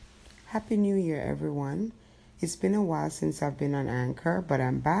Happy New Year, everyone. It's been a while since I've been on Anchor, but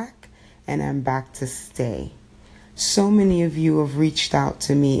I'm back and I'm back to stay. So many of you have reached out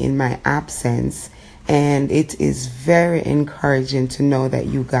to me in my absence, and it is very encouraging to know that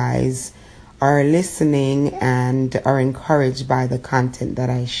you guys are listening and are encouraged by the content that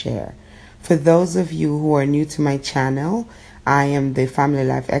I share. For those of you who are new to my channel, I am the family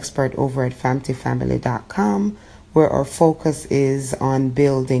life expert over at famtifamily.com, where our focus is on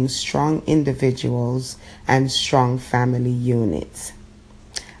building strong individuals and strong family units.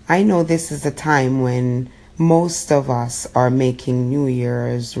 I know this is a time when most of us are making New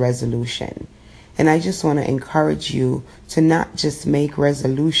Year's resolution. And I just want to encourage you to not just make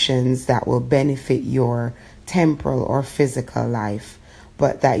resolutions that will benefit your temporal or physical life,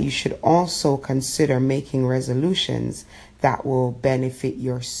 but that you should also consider making resolutions that will benefit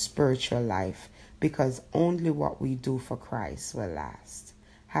your spiritual life, because only what we do for Christ will last.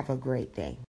 Have a great day.